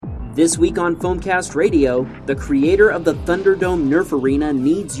This week on Foamcast Radio, the creator of the Thunderdome Nerf Arena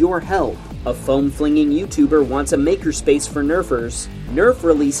needs your help. A foam-flinging YouTuber wants a makerspace for Nerfers. Nerf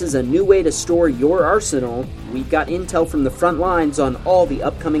releases a new way to store your arsenal. We've got intel from the front lines on all the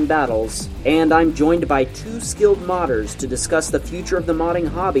upcoming battles. And I'm joined by two skilled modders to discuss the future of the modding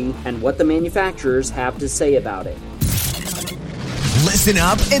hobby and what the manufacturers have to say about it. Listen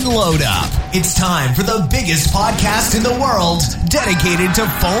up and load up. It's time for the biggest podcast in the world dedicated to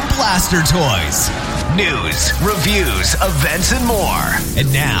foam blaster toys. News, reviews, events, and more.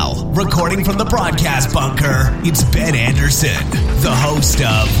 And now, recording from the broadcast bunker, it's Ben Anderson, the host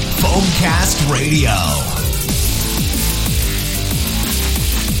of Foamcast Radio.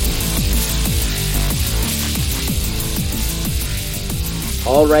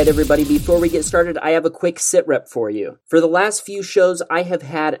 Alright everybody, before we get started, I have a quick sit rep for you. For the last few shows, I have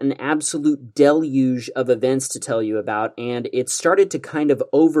had an absolute deluge of events to tell you about, and it started to kind of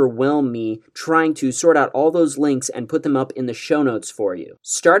overwhelm me trying to sort out all those links and put them up in the show notes for you.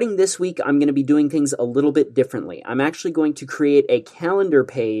 Starting this week, I'm going to be doing things a little bit differently. I'm actually going to create a calendar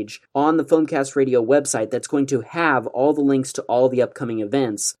page on the Foamcast Radio website that's going to have all the links to all the upcoming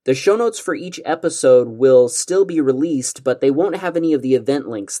events. The show notes for each episode will still be released, but they won't have any of the event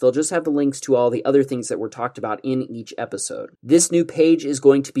links. They'll just have the links to all the other things that were talked about in each episode. This new page is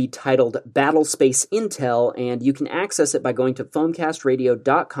going to be titled Battlespace Intel, and you can access it by going to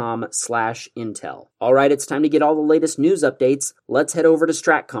foamcastradio.com/intel. Alright, it's time to get all the latest news updates. Let's head over to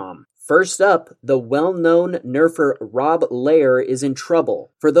Stratcom. First up, the well-known nerfer Rob Lair is in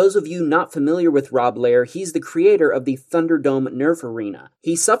trouble. For those of you not familiar with Rob Lair, he's the creator of the Thunderdome Nerf Arena.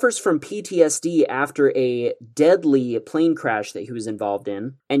 He suffers from PTSD after a deadly plane crash that he was involved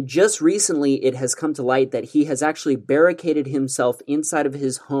in, and just recently it has come to light that he has actually barricaded himself inside of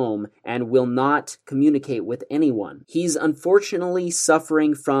his home and will not communicate with anyone. He's unfortunately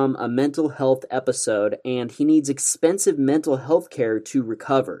suffering from a mental health episode, and he needs expensive mental health care to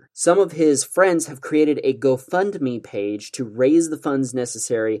recover. Some of his friends have created a GoFundMe page to raise the funds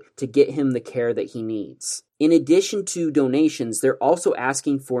necessary to get him the care that he needs. In addition to donations, they're also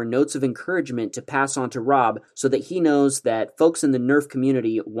asking for notes of encouragement to pass on to Rob so that he knows that folks in the Nerf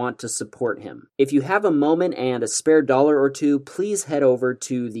community want to support him. If you have a moment and a spare dollar or two, please head over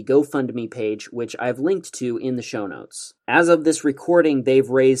to the GoFundMe page, which I've linked to in the show notes. As of this recording, they've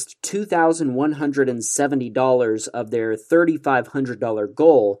raised $2,170 of their $3,500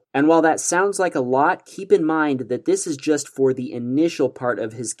 goal, and while that sounds like a lot, keep in mind that this is just for the initial part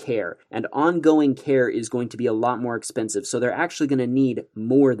of his care, and ongoing care is going to be a lot more expensive, so they're actually going to need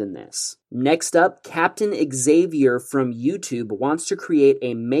more than this. Next up, Captain Xavier from YouTube wants to create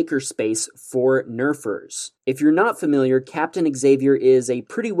a makerspace for Nerfers. If you're not familiar, Captain Xavier is a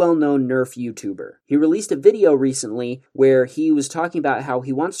pretty well-known Nerf YouTuber. He released a video recently where he was talking about how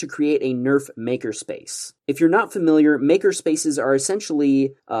he wants to create a Nerf makerspace. If you're not familiar, makerspaces are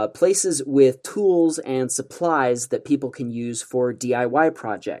essentially places with tools and supplies that people can use for DIY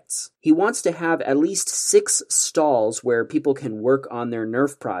projects. He wants to have at least 6 stalls where people can work on their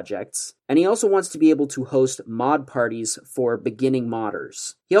Nerf projects, and he also wants to be able to host mod parties for beginning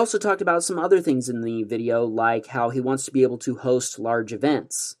modders. He also talked about some other things in the video, like how he wants to be able to host large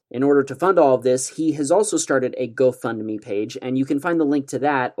events. In order to fund all of this, he has also started a GoFundMe page, and you can find the link to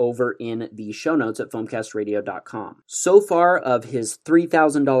that over in the show notes at foamcastradio.com. So far, of his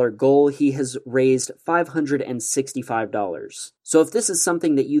 $3,000 goal, he has raised $565. So if this is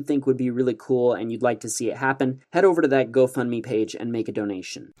something that you think would be really cool and you'd like to see it happen, head over to that GoFundMe page and make a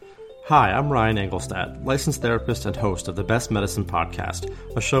donation. Hi, I'm Ryan Engelstad, licensed therapist and host of the Best Medicine Podcast,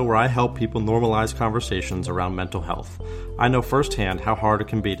 a show where I help people normalize conversations around mental health. I know firsthand how hard it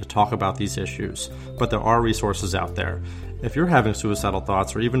can be to talk about these issues, but there are resources out there. If you're having suicidal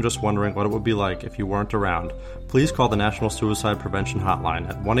thoughts or even just wondering what it would be like if you weren't around, please call the National Suicide Prevention Hotline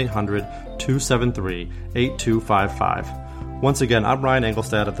at 1-800-273-8255. Once again, I'm Ryan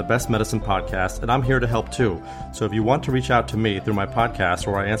Engelstad at the Best Medicine Podcast, and I'm here to help too. So if you want to reach out to me through my podcast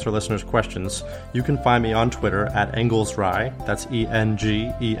where I answer listeners' questions, you can find me on Twitter at Engelsry, that's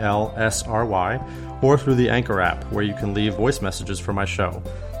ENGELSRY, or through the Anchor app where you can leave voice messages for my show.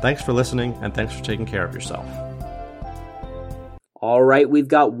 Thanks for listening, and thanks for taking care of yourself. Alright, we've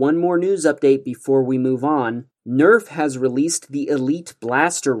got one more news update before we move on. Nerf has released the Elite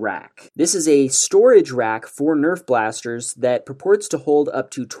Blaster Rack. This is a storage rack for Nerf blasters that purports to hold up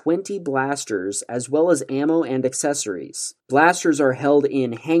to 20 blasters as well as ammo and accessories. Blasters are held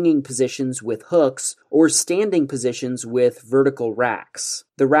in hanging positions with hooks or standing positions with vertical racks.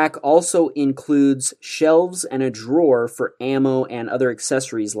 The rack also includes shelves and a drawer for ammo and other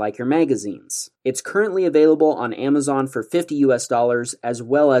accessories like your magazines. It's currently available on Amazon for $50 US as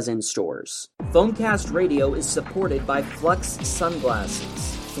well as in stores. Foamcast Radio is supported by Flux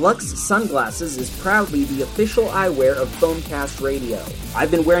Sunglasses. Flux Sunglasses is proudly the official eyewear of Foamcast Radio.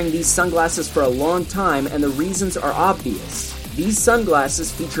 I've been wearing these sunglasses for a long time, and the reasons are obvious. These sunglasses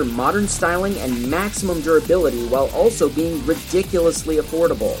feature modern styling and maximum durability while also being ridiculously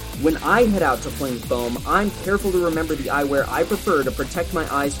affordable. When I head out to fling foam, I'm careful to remember the eyewear I prefer to protect my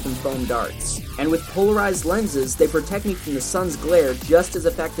eyes from foam darts. And with polarized lenses, they protect me from the sun's glare just as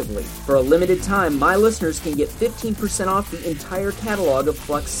effectively. For a limited time, my listeners can get 15% off the entire catalog of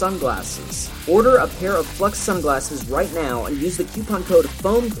Flux sunglasses. Order a pair of Flux sunglasses right now and use the coupon code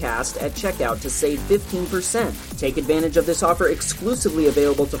FOAMCAST at checkout to save 15%. Take advantage of this offer exclusively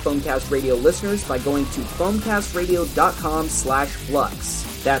available to Foamcast Radio listeners by going to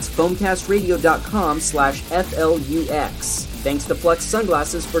foamcastradio.com/flux. That's foamcastradio.com/FLUX. Thanks to Flux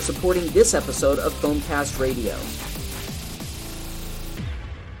Sunglasses for supporting this episode of Foamcast Radio.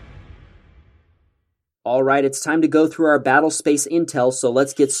 Alright, it's time to go through our Battlespace intel, so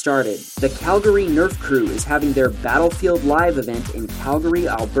let's get started. The Calgary Nerf Crew is having their Battlefield Live event in Calgary,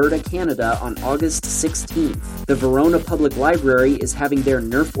 Alberta, Canada on August 16th. The Verona Public Library is having their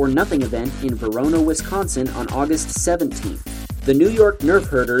Nerf or Nothing event in Verona, Wisconsin on August 17th. The New York Nerf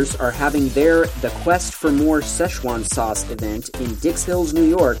Herders are having their The Quest for More Szechuan Sauce event in Dix Hills, New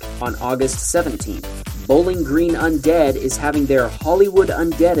York on August 17th. Bowling Green Undead is having their Hollywood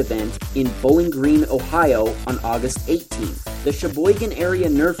Undead event in Bowling Green, Ohio on August 18th. The Sheboygan Area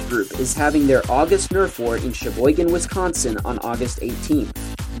Nerf Group is having their August Nerf War in Sheboygan, Wisconsin on August 18th.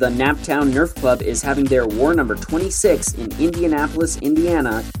 The Naptown Nerf Club is having their War Number 26 in Indianapolis,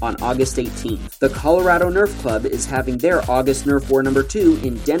 Indiana on August 18th. The Colorado Nerf Club is having their August Nerf War Number 2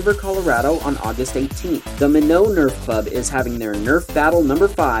 in Denver, Colorado on August 18th. The Minot Nerf Club is having their Nerf Battle Number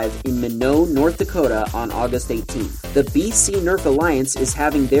 5 in Minot, North Dakota on August 18th. The BC Nerf Alliance is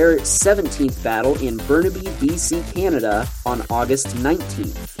having their 17th battle in Burnaby, BC, Canada on August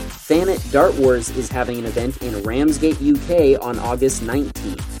 19th. Thanet Dart Wars is having an event in Ramsgate, UK on August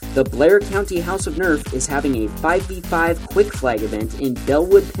 19th. The Blair County House of Nerf is having a 5v5 Quick Flag event in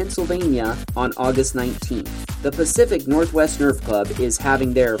Bellwood, Pennsylvania on August 19th. The Pacific Northwest Nerf Club is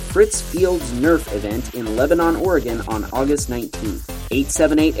having their Fritz Fields Nerf event in Lebanon, Oregon on August 19th.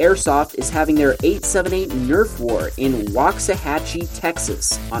 878 Airsoft is having their 878 Nerf War in Waxahachie,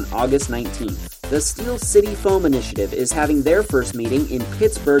 Texas on August 19th. The Steel City Foam Initiative is having their first meeting in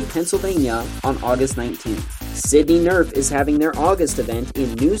Pittsburgh, Pennsylvania on August 19th. Sydney Nerf is having their August event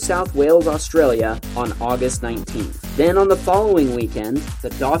in New South Wales, Australia on August 19th. Then on the following weekend, the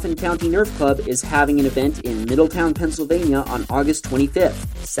Dauphin County Nerf Club is having an event in Middletown, Pennsylvania on August 25th.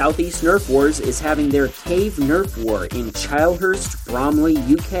 Southeast Nerf Wars is having their Cave Nerf War in Chilehurst, Bromley,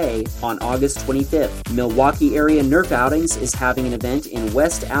 UK on August 25th. Milwaukee Area Nerf Outings is having an event in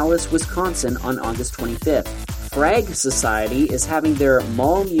West Allis, Wisconsin on August 25th. Frag Society is having their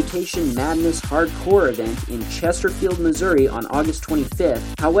Mall Mutation Madness Hardcore event in Chesterfield, Missouri on August 25th.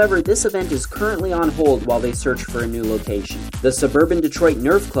 However, this event is currently on hold while they search for a new location. The Suburban Detroit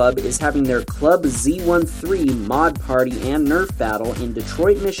Nerf Club is having their Club Z13 Mod Party and Nerf Battle in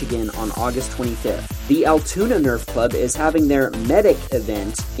Detroit, Michigan on August 25th. The Altoona Nerf Club is having their Medic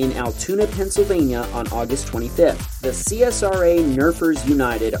event in Altoona, Pennsylvania on August 25th. The CSRA Nerfers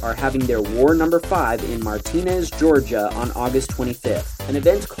United are having their War Number 5 in Martinez, Georgia on August 25th. An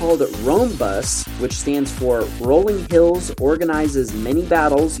event called Roambus, which stands for Rolling Hills Organizes Many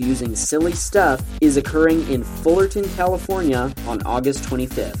Battles Using Silly Stuff, is occurring in Fullerton, California on August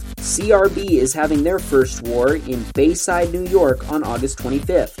 25th. CRB is having their first war in Bayside, New York on August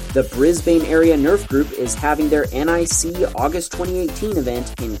 25th. The Brisbane Area Nerf Group is having their NIC August 2018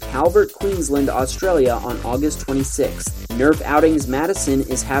 event in Calvert, Queensland, Australia on August 26th. Nerf Outings Madison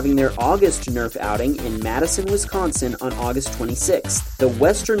is having their August Nerf outing in Madison, Wisconsin on August 26th. The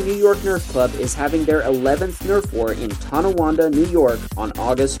Western New York Nerf Club is having their 11th Nerf War in Tonawanda, New York on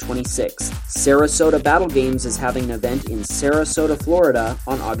August 26th. Sarasota Battle Games is having an event in Sarasota, Florida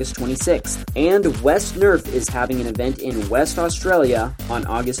on August 26th. And West Nerf is having an event in West Australia on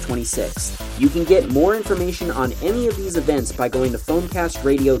August 26th. You can get more information on any of these events by going to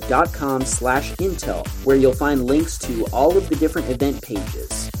foamcastradio.com/intel, where you'll find links to all of the different event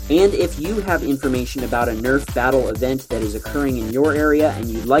pages. And if you have information about a Nerf battle event that is occurring in your area and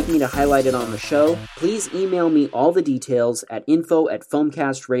you'd like me to highlight it on the show, please email me all the details at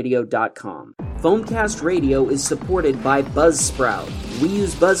info@foamcastradio.com. Foamcast Radio is supported by Buzzsprout. We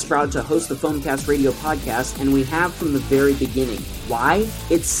use Buzzsprout to host the Foamcast Radio podcast, and we have from the very beginning. Why?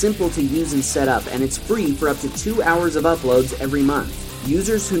 It's simple to use and set up, and it's free for up to 2 hours of uploads every month.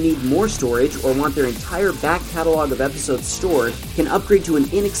 Users who need more storage or want their entire back catalog of episodes stored can upgrade to an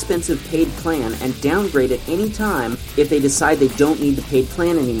inexpensive paid plan and downgrade at any time if they decide they don't need the paid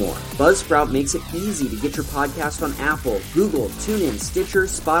plan anymore. Buzzsprout makes it easy to get your podcast on Apple, Google, TuneIn, Stitcher,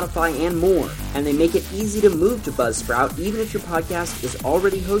 Spotify, and more. And they make it easy to move to Buzzsprout even if your podcast is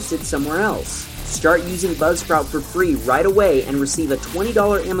already hosted somewhere else. Start using Buzzsprout for free right away and receive a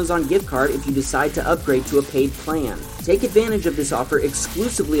 $20 Amazon gift card if you decide to upgrade to a paid plan. Take advantage of this offer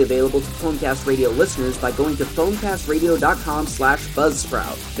exclusively available to Foamcast Radio listeners by going to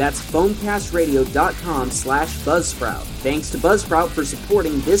foamcastradio.com/Buzzsprout. That's foamcastradio.com/Buzzsprout. Thanks to Buzzsprout for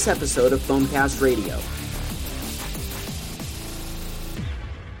supporting this episode of Foamcast Radio.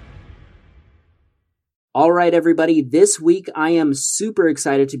 All right, everybody. This week, I am super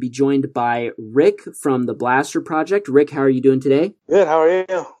excited to be joined by Rick from the Blaster Project. Rick, how are you doing today? Good. How are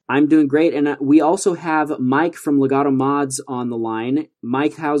you? I'm doing great. And we also have Mike from Legato Mods on the line.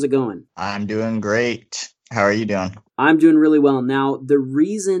 Mike, how's it going? I'm doing great. How are you doing? I'm doing really well. Now, the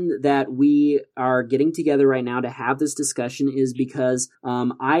reason that we are getting together right now to have this discussion is because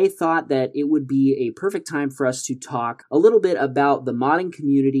I thought that it would be a perfect time for us to talk a little bit about the modding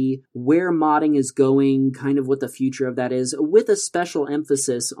community, where modding is going, kind of what the future of that is, with a special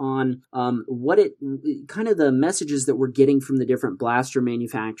emphasis on kind of the messages that we're getting from the different blaster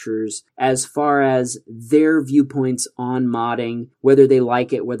manufacturers as far as their viewpoints on modding, whether they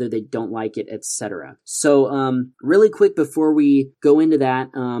like it, whether they don't like it, etc. So, really quick before we go into that,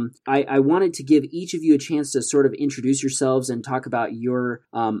 I wanted to give each of you a chance to sort of introduce yourselves and talk about your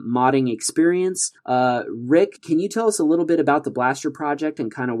modding experience. Rick, can you tell us a little bit about the Blaster Project and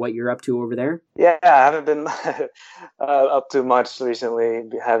kind of what you're up to over there? Yeah, I haven't been up to much recently,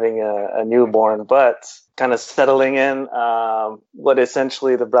 having a newborn, but kind of settling in. What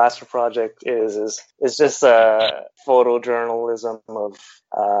essentially the Blaster Project is just photojournalism of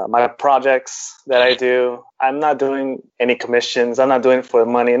my projects that I do. I'm not doing any commissions. I'm not doing it for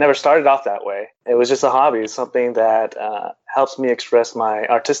money. It never started off that way. It was just a hobby. It's something that helps me express my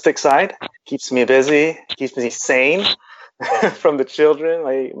artistic side, keeps me busy, keeps me sane from the children,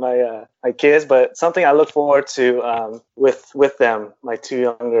 my kids, but something I look forward to with them, my two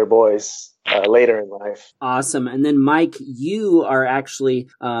younger boys. Later in life. Awesome. And then Mike, you are actually,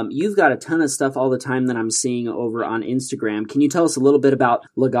 you've got a ton of stuff all the time that I'm seeing over on Instagram. Can you tell us a little bit about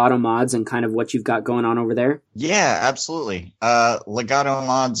Legato Mods and kind of what you've got going on over there? Yeah, absolutely. Legato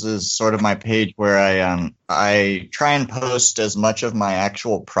Mods is sort of my page where I try and post as much of my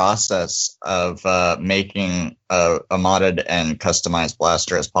actual process of making a modded and customized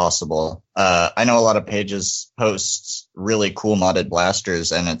blaster as possible. I know a lot of pages post really cool modded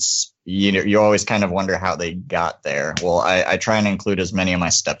blasters, and it's you always kind of wonder how they got there. Well, I try and include as many of my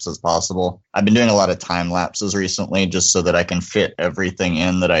steps as possible. I've been doing a lot of time lapses recently just so that I can fit everything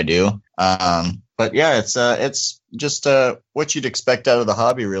in that I do. But yeah, it's just what you'd expect out of the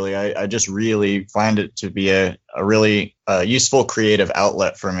hobby, really. I just really find it to be a really useful creative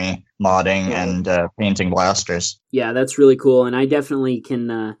outlet for me, modding and painting blasters. Yeah, that's really cool, and I definitely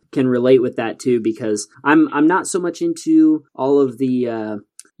can relate with that too, because I'm not so much into all of the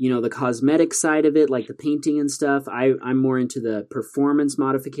the cosmetic side of it, like the painting and stuff. I'm more into the performance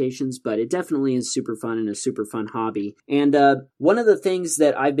modifications, but it definitely is super fun and a super fun hobby. And one of the things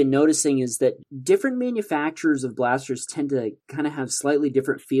that I've been noticing is that different manufacturers of blasters tend to kind of have slightly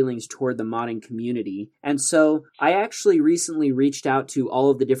different feelings toward the modding community. And so I actually recently reached out to all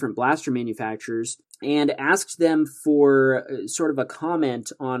of the different blaster manufacturers and asked them for sort of a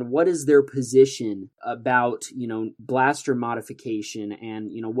comment on what is their position about, blaster modification and,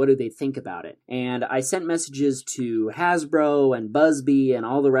 what do they think about it. And I sent messages to Hasbro and Buzzbee and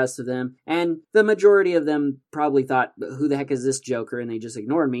all the rest of them, and the majority of them probably thought, who the heck is this joker? And they just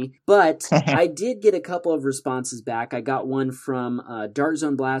ignored me. But I did get a couple of responses back. I got one from Dart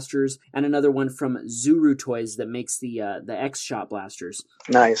Zone Blasters and another one from Zuru Toys that makes the X-Shot blasters.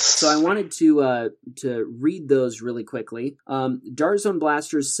 Nice. So I wanted to to read those really quickly. Dart Zone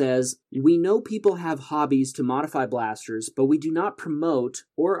Blasters says, we know people have hobbies to modify blasters, but we do not promote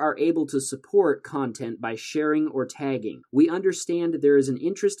or are able to support content by sharing or tagging. We understand there is an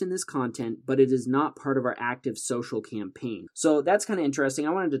interest in this content, but it is not part of our active social campaign. So that's kind of interesting.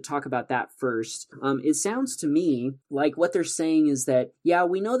 I wanted to talk about that first. It sounds to me like what they're saying is that, yeah,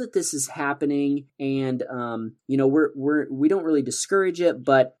 we know that this is happening, and we don't really discourage it,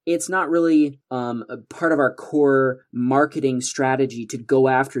 but it's not really a part of our core marketing strategy to go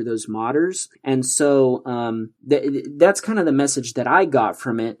after those modders. And so that's kind of the message that I got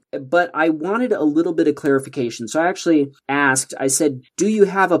from it. But I wanted a little bit of clarification. So I actually asked, I said, do you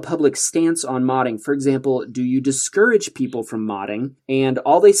have a public stance on modding? For example, do you discourage people from modding? And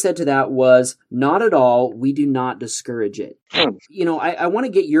all they said to that was, not at all. We do not discourage it. I want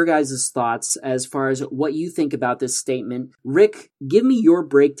to get your guys' thoughts as far as what you think about this statement. Rick, give me your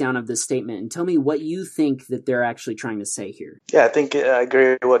breakdown of this statement and tell me what you think that they're actually trying to say here. Yeah, I think I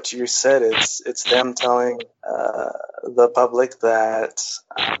agree with what you said. It's them telling the public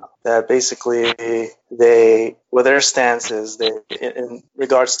that basically their stance is in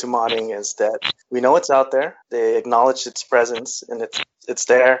regards to modding is that we know it's out there. They acknowledge its presence and it's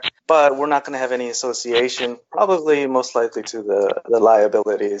there, but we're not going to have any association, probably most likely to the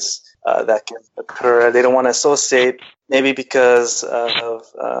liabilities that can occur. They don't want to associate, maybe because of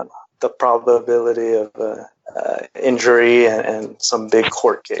the probability of injury and some big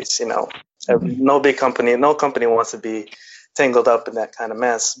court case. No company wants to be tangled up in that kind of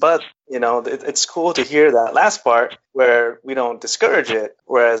mess. But it's cool to hear that last part where we don't discourage it,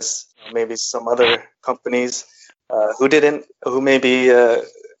 whereas maybe some other companies who maybe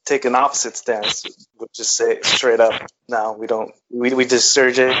take an opposite stance would just say straight up, no, we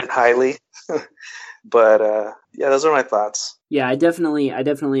discourage it highly. But those are my thoughts. Yeah, I definitely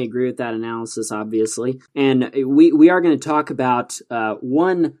agree with that analysis, obviously. And we are going to talk about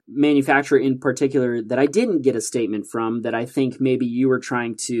one manufacturer in particular that I didn't get a statement from that I think maybe you were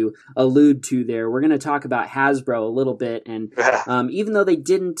trying to allude to there. We're going to talk about Hasbro a little bit. And even though they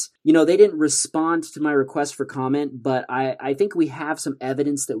didn't respond to my request for comment, but I think we have some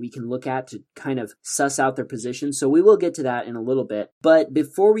evidence that we can look at to kind of suss out their position. So we will get to that in a little bit. But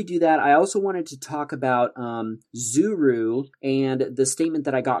before we do that, I also wanted to talk about Zuru and the statement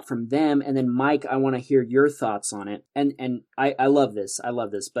that I got from them. And then Mike, I want to hear your thoughts on it. And I love this.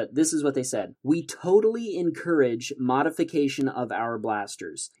 But this is what they said. We totally encourage modification of our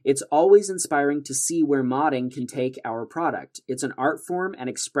blasters. It's always inspiring to see where modding can take our product. It's an art form and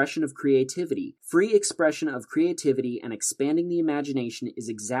expression of creativity. Free expression of creativity and expanding the imagination is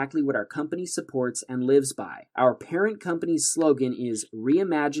exactly what our company supports and lives by. Our parent company's slogan is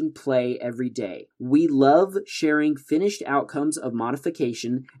reimagine play every day. We love sharing finished outcomes of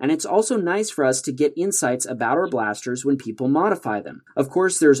modification, and it's also nice for us to get insights about our blasters when people modify them. Of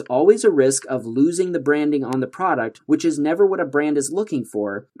course, there's always a risk of losing the branding on the product, which is never what a brand is looking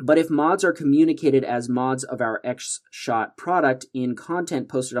for, but if mods are communicated as mods of our X-Shot product in content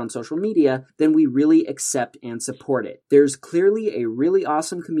posted on social media, then we really accept and support it. There's clearly a really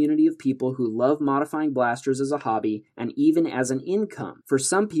awesome community of people who love modifying blasters as a hobby and even as an income. For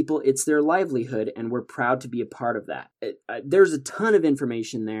some people, it's their livelihood, and we're proud to be a part of that. There's a ton of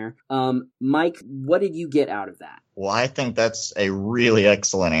information there. Mike, what did you get out of that? Well, I think that's a really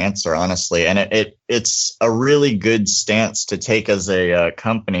excellent answer, honestly. And it's a really good stance to take as a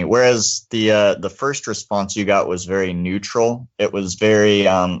company. Whereas the first response you got was very neutral. It was very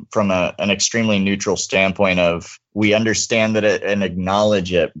from an extremely neutral standpoint of we understand that and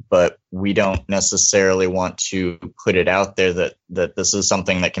acknowledge it, but we don't necessarily want to put it out there that this is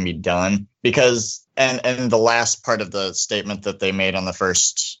something that can be done. Because and the last part of the statement that they made on the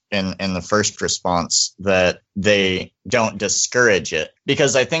first in the first response, that they don't discourage it,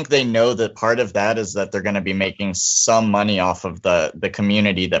 because I think they know that part of that is that they're going to be making some money off of the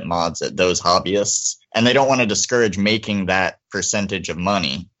community that mods it, those hobbyists. And they don't want to discourage making that percentage of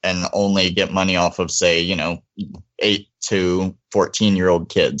money and only get money off of, say, 8 to 14-year-old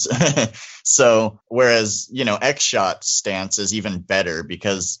kids. So whereas, X-Shot stance is even better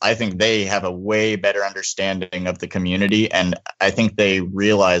because I think they have a way better understanding of the community. And I think they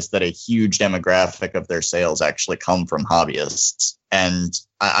realize that a huge demographic of their sales actually come from hobbyists. And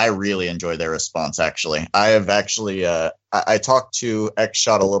I really enjoy their response, actually. I have actually, I talked to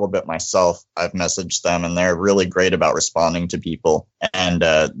X-Shot a little bit myself. I've messaged them, and they're really great about responding to people. And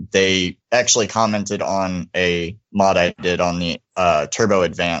they actually commented on a mod I did on the Turbo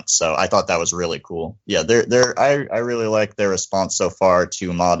Advance. So I thought that was really cool. Yeah, I really like their response so far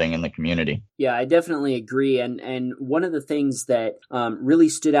to modding in the community. Yeah, I definitely agree. And one of the things that really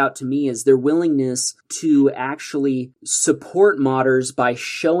stood out to me is their willingness to actually support modders by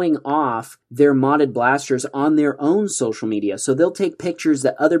showing off their modded blasters on their own social media. So they'll take pictures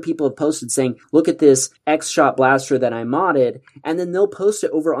that other people have posted saying, look at this X-Shot blaster that I modded, and then they'll post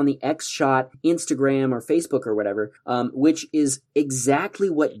it over on the X-Shot Instagram or Facebook or whatever, which is exactly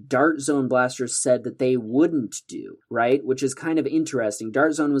what Dart Zone blasters said that they wouldn't do, right? Which is kind of interesting.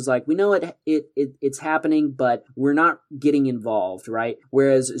 Dart Zone was like, we know it's happening, but we're not getting involved, right?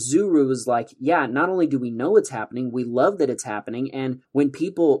 Whereas Zuru was like, yeah, not only do we know it's happening, we love that it's happening, and when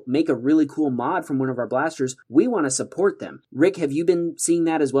people make a really cool mod from one of our blasters, we want to support them. Rick, have you been seeing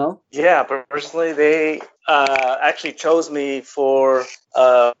that as well? Yeah, personally, they actually chose me for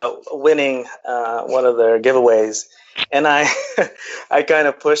winning one of their giveaways. And I kind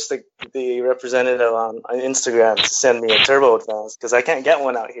of pushed the representative on Instagram to send me a Turbo Advance because I can't get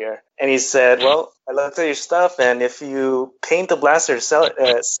one out here. And he said, well, I looked at your stuff, and if you paint the blaster, send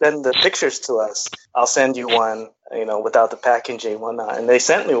the pictures to us. I'll send you one, without the packaging and whatnot. And they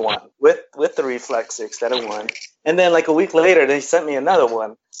sent me one with the reflex instead of one. And then like a week later, they sent me another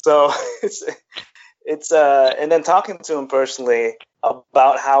one. So it's and then talking to him personally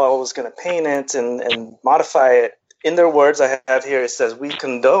about how I was going to paint it and modify it. In their words I have here, it says, we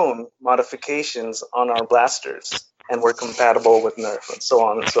condone modifications on our blasters and we're compatible with Nerf and so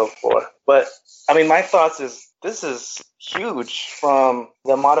on and so forth. But I mean, my thoughts is this is huge from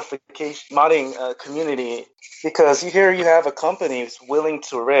the modding community, because you have a company who's willing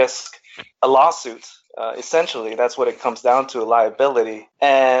to risk a lawsuit. Essentially, that's what it comes down to, liability,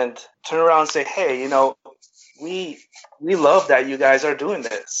 and turn around and say, hey, we love that you guys are doing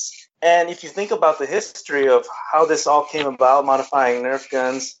this. And if you think about the history of how this all came about, modifying Nerf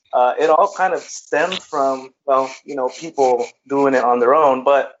guns, it all kind of stemmed from, people doing it on their own.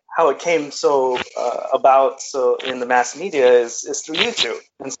 But how it came about in the mass media is through YouTube.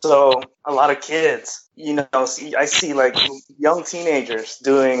 And so a lot of kids, I see like young teenagers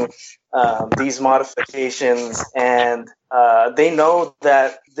doing these modifications, and they know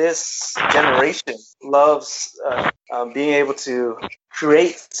that this generation loves being able to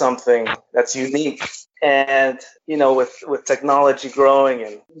create something that's unique. And, with technology growing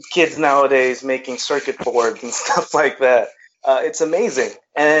and kids nowadays making circuit boards and stuff like that, it's amazing.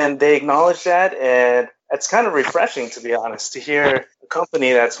 And they acknowledge that, and it's kind of refreshing, to be honest, to hear a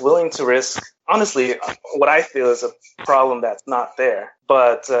company that's willing to risk, honestly, what I feel is a problem that's not there.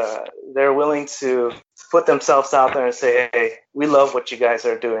 But they're willing to put themselves out there and say, hey, we love what you guys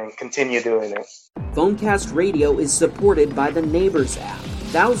are doing. Continue doing it. Phonecast Radio is supported by the Neighbors app.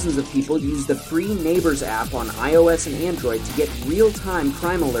 Thousands of people use the free Neighbors app on iOS and Android to get real-time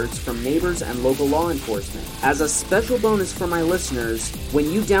crime alerts from neighbors and local law enforcement. As a special bonus for my listeners,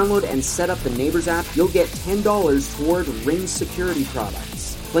 when you download and set up the Neighbors app, you'll get $10 toward Ring security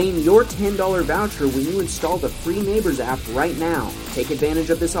products. Claim your $10 voucher when you install the free Neighbors app right now. Take advantage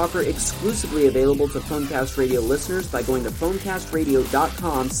of this offer exclusively available to Phonecast Radio listeners by going to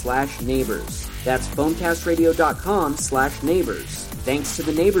phonecastradio.com/neighbors. That's phonecastradio.com/neighbors. Thanks to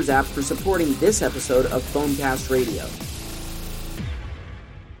the Neighbors app for supporting this episode of Phonecast Radio.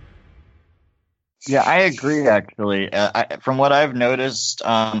 Yeah, I agree, actually. From what I've noticed,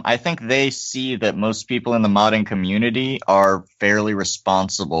 I think they see that most people in the modding community are fairly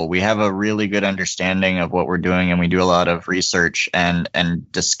responsible. We have a really good understanding of what we're doing, and we do a lot of research and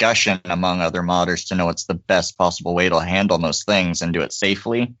discussion among other modders to know what's the best possible way to handle most things and do it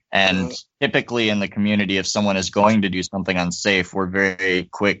safely. And typically in the community, if someone is going to do something unsafe, we're very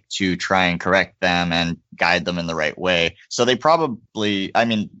quick to try and correct them and guide them in the right way. So they probably, I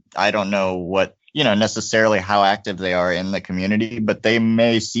don't know what, necessarily how active they are in the community, but they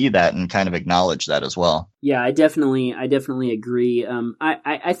may see that and kind of acknowledge that as well. Yeah, I definitely agree.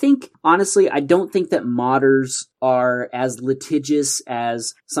 I think, honestly, I don't think that modders are as litigious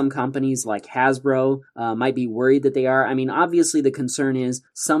as some companies like Hasbro might be worried that they are. I mean, obviously the concern is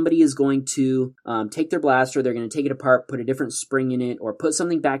somebody is going to take their blaster, they're going to take it apart, put a different spring in it, or put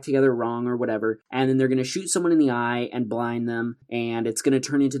something back together wrong or whatever, and then they're going to shoot someone in the eye and blind them, and it's going to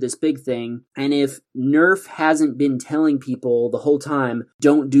turn into this big thing. And if Nerf hasn't been telling people the whole time,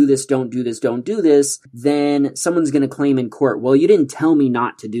 don't do this, don't do this, don't do this, then someone's going to claim in court, well, you didn't tell me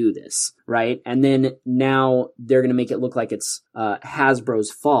not to do this, right? And then now they're going to make it look like it's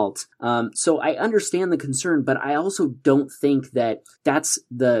Hasbro's fault. So I understand the concern, but I also don't think that that's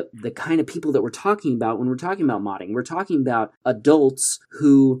the kind of people that we're talking about when we're talking about modding. We're talking about adults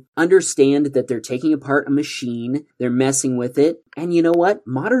who understand that they're taking apart a machine, they're messing with it, and you know what?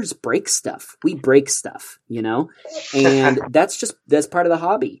 Modders break stuff. We break stuff, you know? And that's part of the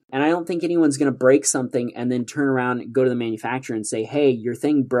hobby. And I don't think anyone's going to break something and then turn around and go to the manufacturer and say, hey, your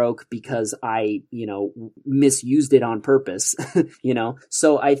thing broke because I, misused it on purpose,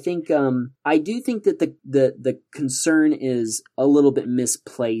 So I think, I do think that the concern is a little bit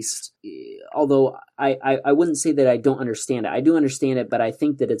misplaced, although I wouldn't say that I don't understand it. I do understand it, but I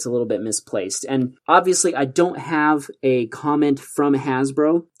think that it's a little bit misplaced. And obviously I don't have a comment from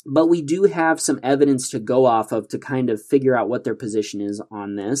Hasbro, but we do have some evidence to go off of to kind of figure out what their position is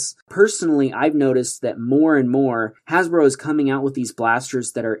on this. Personally, I've noticed that more and more Hasbro is coming out with these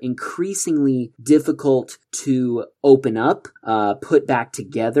blasters that are increasingly difficult to open up, put back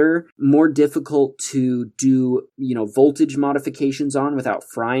together, more difficult to do, voltage modifications on without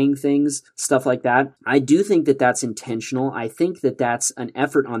frying things, stuff like that. I do think that that's intentional. I think that that's an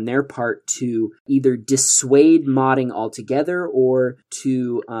effort on their part to either dissuade modding altogether or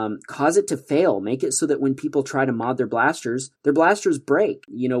to cause it to fail, make it so that when people try to mod their blasters break.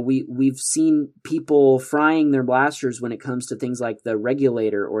 We've seen people frying their blasters when it comes to things like the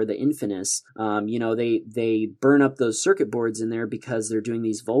Regulator or the Infinus. They burn up those circuit boards in there because they're doing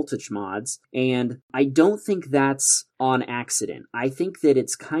these voltage mods. And I don't think that's on accident. I think that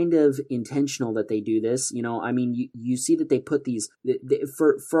it's kind of intentional that they do this. You see that they put these,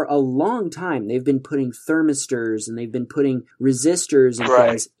 for a long time, they've been putting thermistors and they've been putting resistors and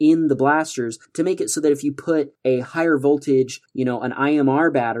things in the blasters to make it so that if you put a higher voltage, an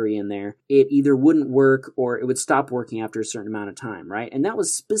IMR battery in there, it either wouldn't work or it would stop working after a certain amount of time, right? And that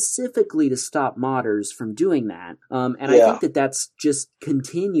was specifically to stop modders from doing that. I think that that's just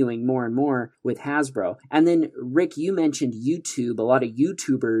continuing more and more with Hasbro. And then, Rick, you mentioned YouTube. A lot of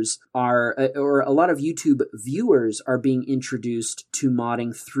YouTubers or a lot of YouTube viewers are being introduced to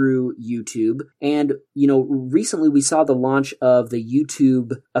modding through YouTube. And, recently we saw the launch of the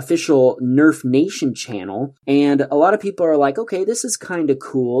YouTube official Nerf Nation channel. And a lot of people are like, okay, this is kind of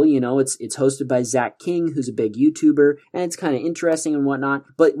cool. It's hosted by Zach King, who's a big YouTuber, and it's kind of interesting and whatnot.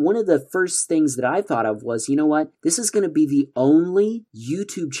 But one of the first things that I thought of was, you know what? This is going to be the only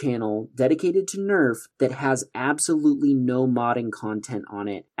YouTube channel dedicated to Nerf that has absolutely no modding content on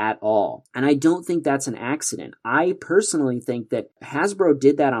it at all. And I don't think that's an accident. I personally think that Hasbro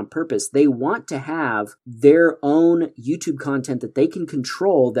did that on purpose. They want to have their own YouTube content that they can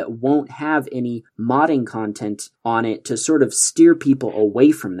control that won't have any modding content on it to sort of steer people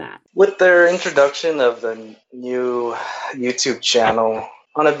away from that. With their introduction of the new YouTube channel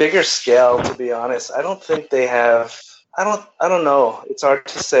on a bigger scale, to be honest, I don't think they have. I don't know. It's hard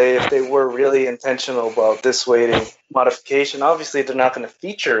to say if they were really intentional about dissuading modification. Obviously, they're not going to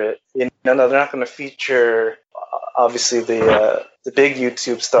feature it. They're not going to feature obviously the big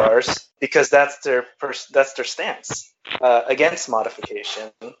YouTube stars because that's their stance against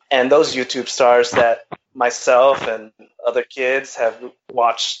modification. And those YouTube stars that myself and other kids have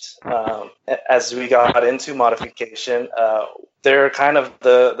watched as we got into modification, they're kind of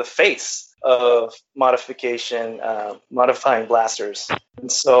the face of modification, modifying blasters.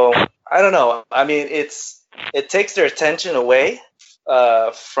 And so I don't know. I mean, it takes their attention away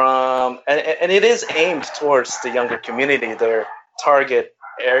from, and it is aimed towards the younger community, their target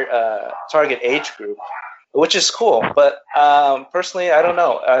age group, which is cool. But personally, I don't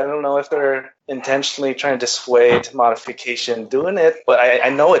know. I don't know if they're intentionally trying to dissuade modification doing it, but I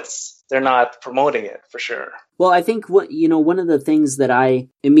know they're not promoting it for sure. Well, I think one of the things that I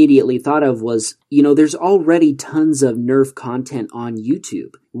immediately thought of was, there's already tons of Nerf content on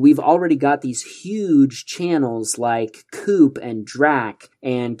YouTube. We've already got these huge channels like Coop and Drac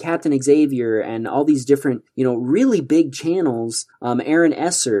and Captain Xavier and all these different, really big channels, Aaron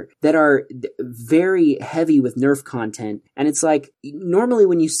Esser, that are very heavy with Nerf content. And it's like, normally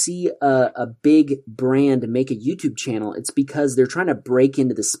when you see a big brand make a YouTube channel, it's because they're trying to break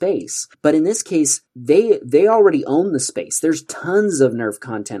into the space. But in this case, they already own the space. There's tons of Nerf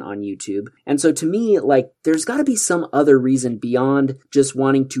content on YouTube. And so to me, there's got to be some other reason beyond just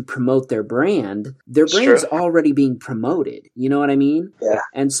wanting to promote their brand. Their brand's already being promoted. You know what I mean? Yeah.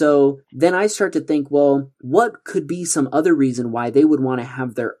 And so then I start to think, well, what could be some other reason why they would want to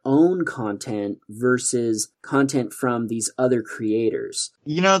have their own content versus content from these other creators?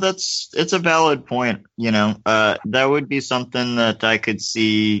 It's a valid point. That would be something that I could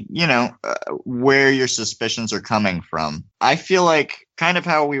see, where your suspicion politicians are coming from. I feel like kind of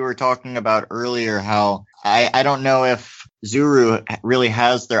how we were talking about earlier, how I don't know if Zuru really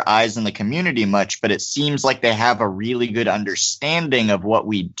has their eyes in the community much, but it seems like they have a really good understanding of what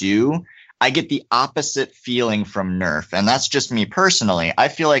we do. I get the opposite feeling from Nerf, and that's just me personally. I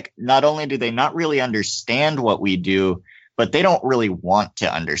feel like not only do they not really understand what we do, but they don't really want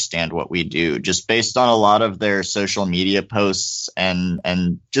to understand what we do, just based on a lot of their social media posts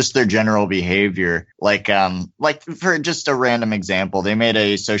and just their general behavior. Like for just a random example, they made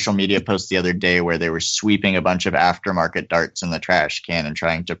a social media post the other day where they were sweeping a bunch of aftermarket darts in the trash can and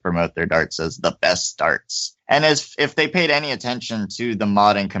trying to promote their darts as the best darts. And if they paid any attention to the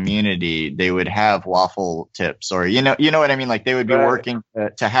modding community, they would have waffle tips, or you know what I mean? Like they would be working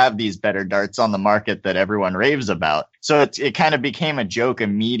to have these better darts on the market that everyone raves about. So it kind of became a joke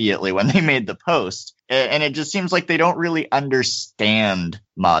immediately when they made the post. And it just seems like they don't really understand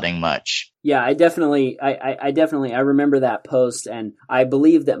modding much. Yeah, I definitely remember that post, and I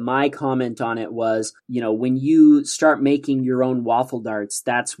believe that my comment on it was, when you start making your own waffle darts,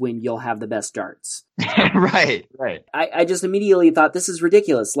 that's when you'll have the best darts. Right. I just immediately thought, this is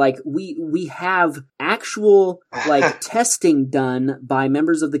ridiculous. Like we have actual testing done by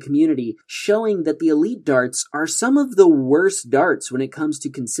members of the community showing that the elite darts are some of the worst darts when it comes to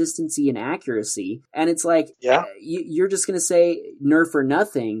consistency and accuracy. And it's like, you're just going to say Nerf or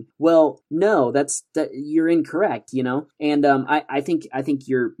nothing. Well, no, you're incorrect, And I think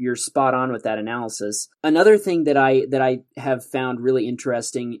you're spot on with that analysis. Another thing that I have found really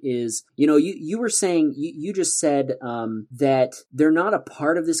interesting is, you were saying, you just said that they're not a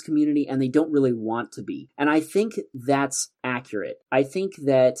part of this community and they don't really want to be. And I think that's accurate. I think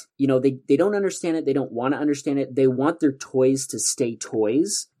that, they don't understand it. They don't want to understand it. They want their toys to stay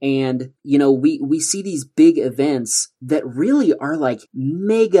toys. And, we see these big events that really are like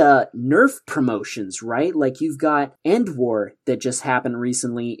mega Nerf promotions, right? Like you've got End War that just happened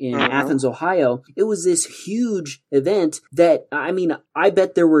recently in Athens, Ohio. It was this huge event that, I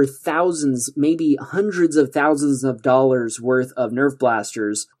bet there were thousands, maybe hundreds of thousands of dollars worth of Nerf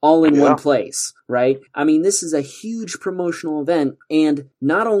blasters all in one place, right? This is a huge promotional event. And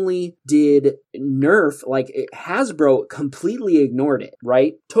not only did Nerf, Hasbro completely ignored it,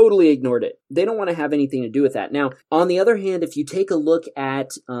 right? Totally ignored it. They don't want to have anything to do with that. Now, on the other hand, if you take a look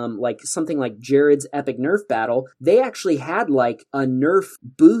at something like Jared's Epic Nerf Battle, they actually had a Nerf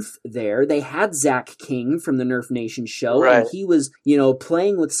booth there. They had Zach King from the Nerf Nation show, and he was,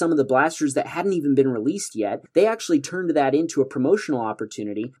 playing with some of the blasters that hadn't even been released yet. They actually turned that into a promotional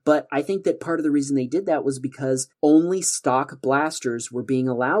opportunity, but I think that part of the reason they did that was because only stock blasters were being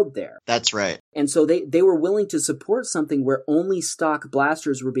allowed there. That's right. And so they were willing to support something where only stock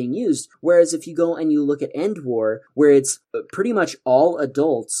blasters were being used. Whereas if you go and you look at End War, where it's pretty much all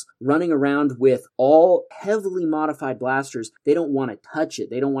adults running around with all heavily modified blasters, they don't want to touch it.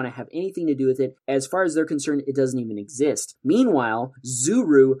 They don't want to have anything to do with it. As far as they're concerned, it doesn't even exist. Meanwhile,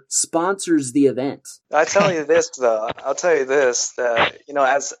 Zuru sponsors the event. I'll tell you this, that,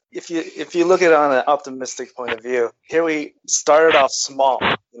 as if you look at it on an optimistic point of view, here we started off small,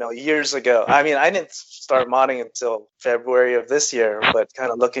 years ago. I didn't start modding until February of this year, but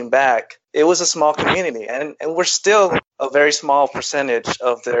kind of looking back, it was a small community, and we're still a very small percentage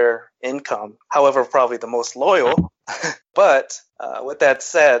of their income. However, probably the most loyal. But with that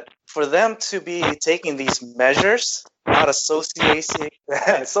said, for them to be taking these measures, not associating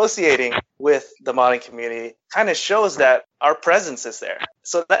with the modding community, kind of shows that our presence is there.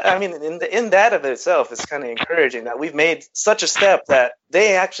 So that, in that of itself, it's kind of encouraging that we've made such a step that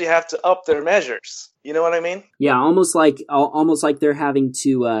they actually have to up their measures. You know what I mean? Yeah, almost like they're having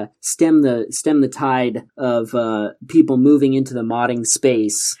to stem the tide of people moving into the modding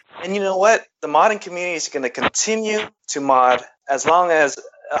space. And you know what? The modding community is going to continue to mod as long as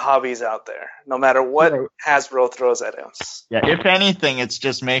a hobby is out there, no matter what Hasbro throws at us. Yeah, if anything, it's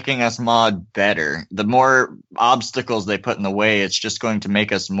just making us mod better. The more obstacles they put in the way, it's just going to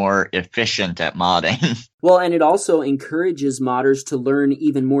make us more efficient at modding. Well, and it also encourages modders to learn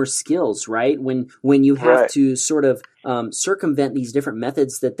even more skills, right? When you have to sort of circumvent these different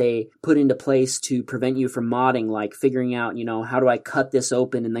methods that they put into place to prevent you from modding, like figuring out, how do I cut this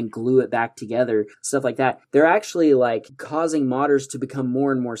open and then glue it back together, stuff like that. They're actually causing modders to become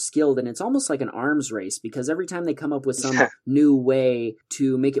more and more skilled, and it's almost like an arms race, because every time they come up with some new way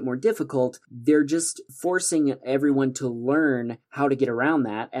to make it more difficult, they're just forcing everyone to learn how to get around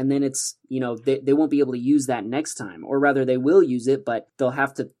that, and then it's, they won't be able to use that next time, or rather they will use it, but they'll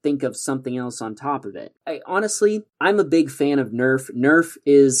have to think of something else on top of it. Honestly, I'm I'm a big fan of Nerf. Nerf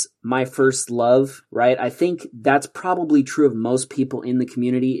is my first love, right? I think that's probably true of most people in the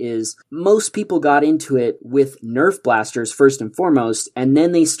community. Is most people got into it with Nerf blasters first and foremost, and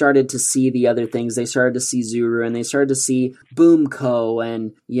then they started to see the other things. They started to see Zuru, and they started to see Boomco,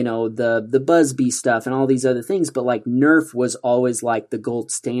 and the Buzzbee stuff and all these other things. But like Nerf was always like the gold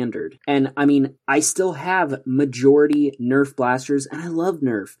standard. And I mean, I still have majority Nerf blasters, and I love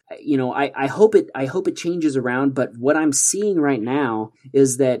Nerf. I hope it changes around. But what I'm seeing right now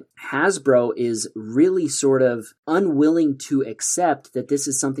is that Hasbro is really sort of unwilling to accept that this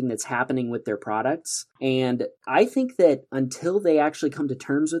is something that's happening with their products. And I think that until they actually come to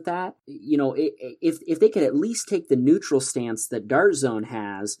terms with that, if they could at least take the neutral stance that Dart Zone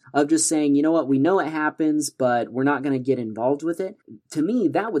has of just saying, you know what, we know it happens, but we're not going to get involved with it. To me,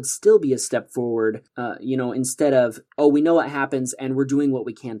 that would still be a step forward, instead of, oh, we know it happens and we're doing what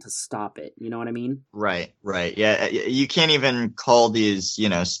we can to stop it. You know what I mean? Right. Yeah. You can't even call these,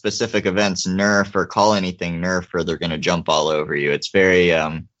 specific events Nerf or call anything Nerf or they're going to jump all over you. It's very,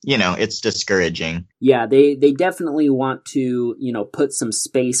 it's discouraging. Yeah, they definitely want to, put some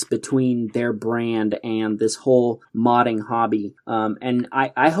space between their brand and this whole modding hobby. And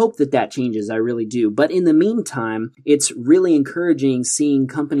I hope that changes. I really do. But in the meantime, it's really encouraging seeing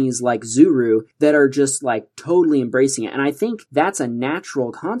companies like Zuru that are just like totally embracing it. And I think that's a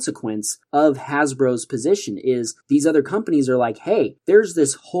natural consequence of Hasbro's position is these other companies are like, hey, there's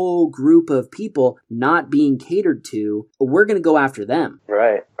this whole group of people not being catered to. We're going to go after them.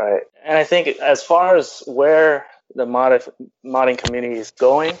 Right. And I think as far as where the modding community is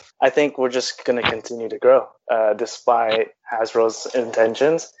going, I think we're just going to continue to grow despite Hasbro's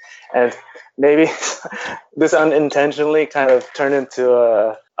intentions. And maybe this unintentionally kind of turned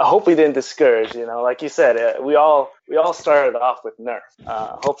into I hope we didn't discourage, like you said, we all started off with Nerf.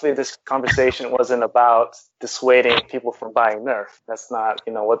 Hopefully this conversation wasn't about dissuading people from buying Nerf. That's not,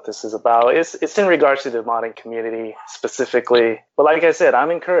 what this is about. It's in regards to the modding community specifically. But like I said,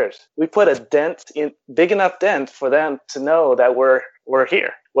 I'm encouraged. We put a big enough dent for them to know that we're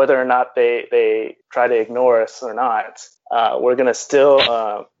here, whether or not they try to ignore us or not. We're gonna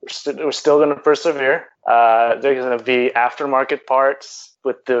we're still gonna persevere. There's gonna be aftermarket parts.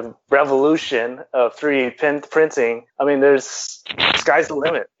 With the revolution of 3D printing, I mean, sky's the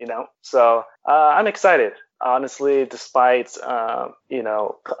limit, So I'm excited, honestly, despite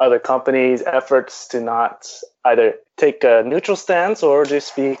other companies' efforts to not either take a neutral stance or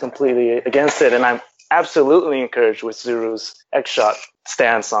just be completely against it. And I'm absolutely encouraged with Zuru's X-Shot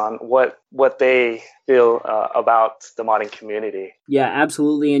stance on what they feel about the modding community. Yeah,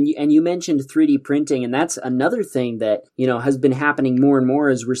 absolutely. And you mentioned 3D printing, and that's another thing that, has been happening more and more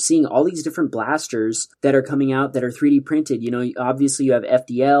is we're seeing all these different blasters that are coming out that are 3D printed. Obviously you have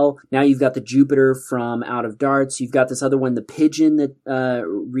FDL. Now you've got the Jupiter from Out of Darts. You've got this other one, the Pigeon that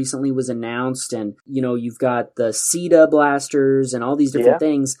recently was announced. And, you've got the CETA blasters and all these different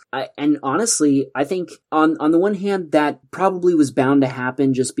things. And honestly, I think on the one hand, that probably was bound to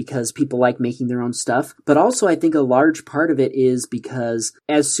happen just because people like making their own stuff. But also I think a large part of it is because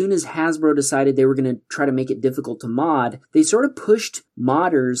as soon as Hasbro decided they were going to try to make it difficult to mod, they sort of pushed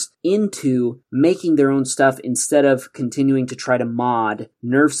modders into making their own stuff instead of continuing to try to mod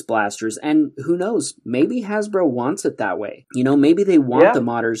Nerf's blasters. And who knows, maybe Hasbro wants it that way. Maybe they want the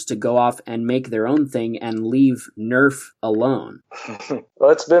modders to go off and make their own thing and leave Nerf alone.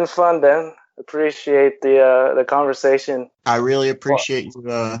 Well, it's been fun, Ben. Appreciate the conversation. I really appreciate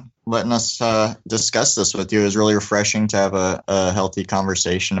you letting us discuss this with you. It was really refreshing to have a healthy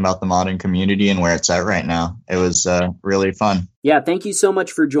conversation about the modding community and where it's at right now. It was really fun. Yeah, thank you so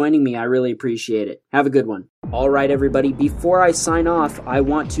much for joining me. I really appreciate it. Have a good one. All right, everybody, before I sign off, I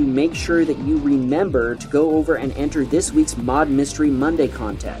want to make sure that you remember to go over and enter this week's Mod Mystery Monday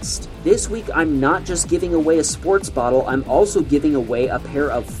contest. This week, I'm not just giving away a sports bottle, I'm also giving away a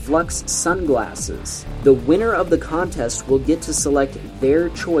pair of Flux sunglasses. The winner of the contest will get to select their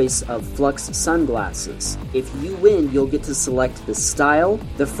choice of Flux sunglasses. If you win, you'll get to select the style,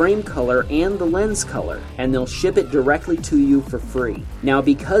 the frame color, and the lens color, and they'll ship it directly to you for free. Now,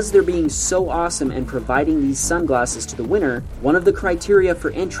 because they're being so awesome and providing these sunglasses to the winner, one of the criteria for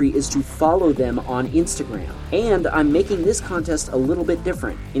entry is to follow them on Instagram. And I'm making this contest a little bit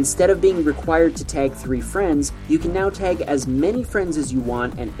different. Instead of being required to tag 3 friends, you can now tag as many friends as you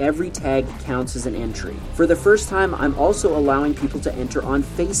want, and every tag counts as an entry. For the first time, I'm also allowing people to enter on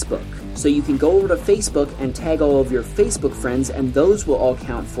Facebook. So you can go over to Facebook and tag all of your Facebook friends, and those will all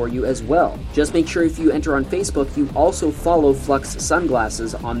count for you as well. Just make sure if you enter on Facebook, you also follow Flux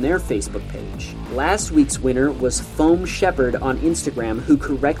Sunglasses on their Facebook page. Last week's winner winner was Foam Shepherd on Instagram, who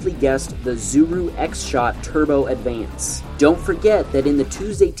correctly guessed the Zuru X-Shot Turbo Advance. Don't forget that in the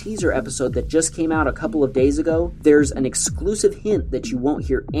Tuesday teaser episode that just came out a couple of days ago, there's an exclusive hint that you won't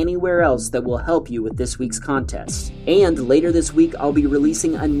hear anywhere else that will help you with this week's contest. And later this week, I'll be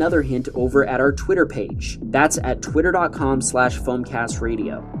releasing another hint over at our Twitter page. That's at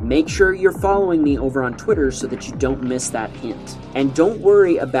twitter.com/foamcastradio. Make sure you're following me over on Twitter so that you don't miss that hint. And don't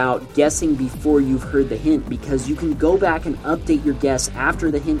worry about guessing before you've heard the hint, because you can go back and update your guess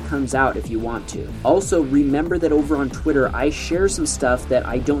after the hint comes out if you want to. Also, remember that over on Twitter, I share some stuff that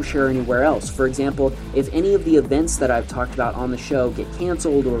I don't share anywhere else. For example, if any of the events that I've talked about on the show get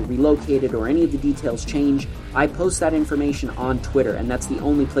canceled or relocated or any of the details change, I post that information on Twitter, and that's the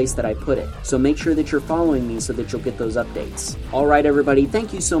only place that I put it. So make sure that you're following me so that you'll get those updates. All right, everybody,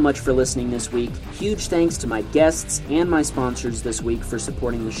 thank you so much for listening this week. Huge thanks to my guests and my sponsors this week for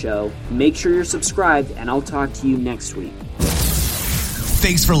supporting the show. Make sure you're subscribed, and I'll talk to you next week.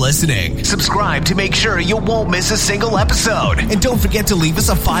 Thanks for listening. Subscribe to make sure you won't miss a single episode. And don't forget to leave us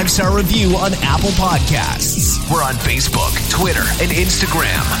a 5-star review on Apple Podcasts. We're on Facebook, Twitter, and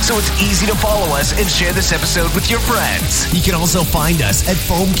Instagram, so it's easy to follow us and share this episode with your friends. You can also find us at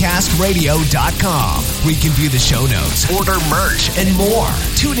foamcastradio.com, where you can view the show notes, order merch, and more.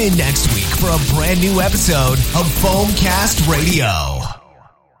 Tune in next week for a brand new episode of Foamcast Radio.